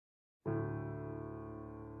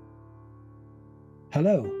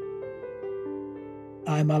Hello,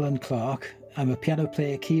 I'm Alan Clark. I'm a piano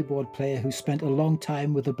player, keyboard player who spent a long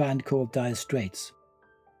time with a band called Dire Straits,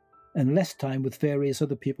 and less time with various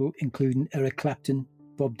other people, including Eric Clapton,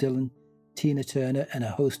 Bob Dylan, Tina Turner, and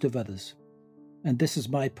a host of others. And this is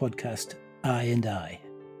my podcast, I and I.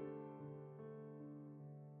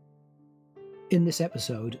 In this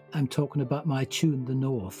episode, I'm talking about my tune, The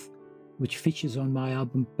North, which features on my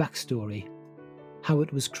album Backstory, how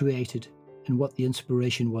it was created, and what the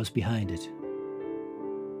inspiration was behind it.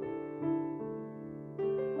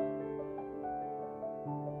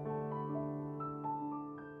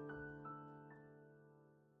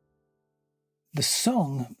 The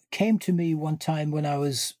song came to me one time when I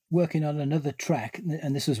was working on another track,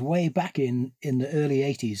 and this was way back in the early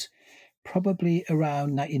 80s, probably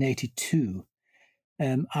around 1982.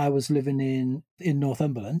 I was living in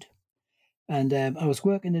Northumberland, and I was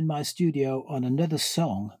working in my studio on another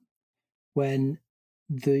song when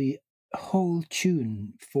the whole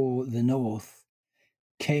tune for The North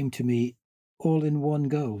came to me all in one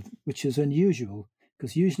go, which is unusual,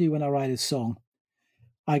 because usually when I write a song,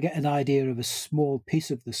 I get an idea of a small piece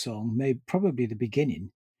of the song, maybe probably the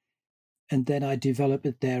beginning, and then I develop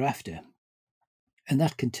it thereafter. And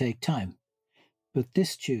that can take time. But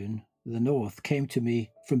this tune, The North, came to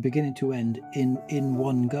me from beginning to end in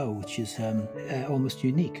one go, which is almost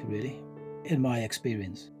unique, really, in my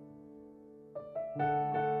experience.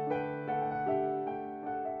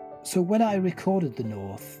 So when I recorded The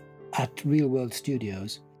North at Real World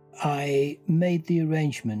Studios, I made the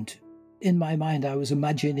arrangement. In my mind, I was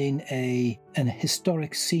imagining an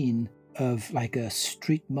historic scene of like a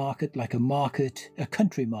street market, like a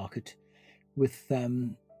country market, with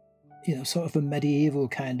sort of a medieval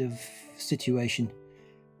kind of situation.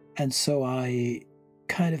 And so I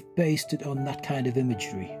kind of based it on that kind of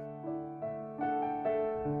imagery.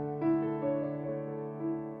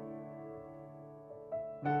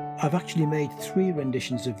 I've actually made 3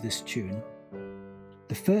 renditions of this tune.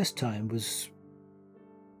 The first time was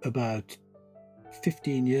about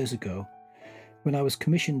 15 years ago when I was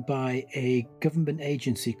commissioned by a government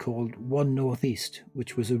agency called One Northeast,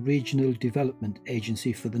 which was a regional development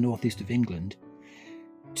agency for the northeast of England,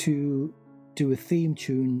 to do a theme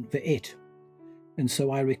tune for it. And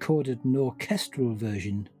so I recorded an orchestral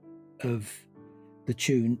version of the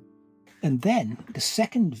tune. And then the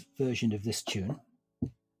second version of this tune,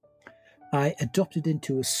 I adopted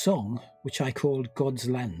into a song which I called God's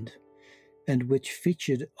Land, and which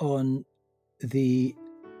featured on the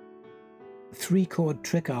 3-chord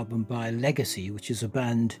trick album by Legacy, which is a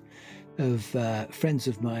band of friends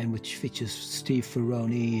of mine, which features Steve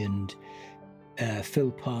Ferroni and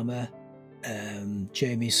Phil Palmer,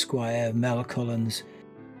 Jamie Squire, Mel Collins,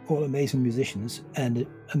 all amazing musicians. And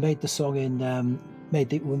I made the song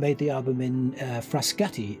we made the album in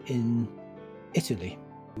Frascati in Italy,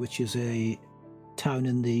 which is a town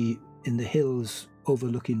in the hills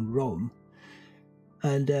overlooking Rome,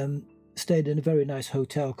 and stayed in a very nice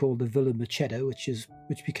hotel called the Villa Maceda,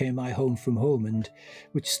 which became my home from home, and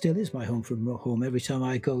which still is my home from home. Every time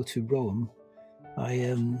I go to Rome,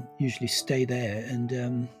 I usually stay there,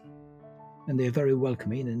 and they're very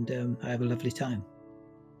welcoming, and I have a lovely time.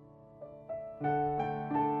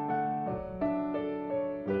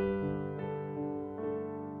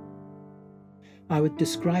 I would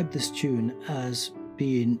describe this tune as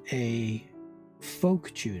being a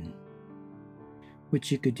folk tune,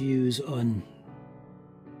 which you could use on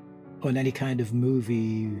any kind of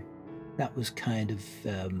movie that was kind of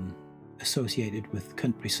associated with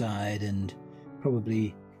countryside and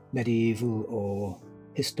probably medieval or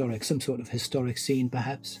historic, some sort of historic scene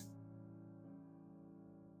perhaps.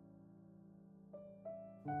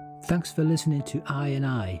 Thanks for listening to I and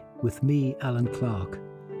I with me, Alan Clark.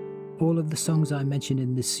 All of the songs I mention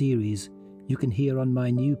in this series you can hear on my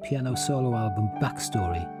new piano solo album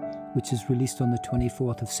Backstory, which is released on the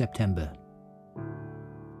 24th of September.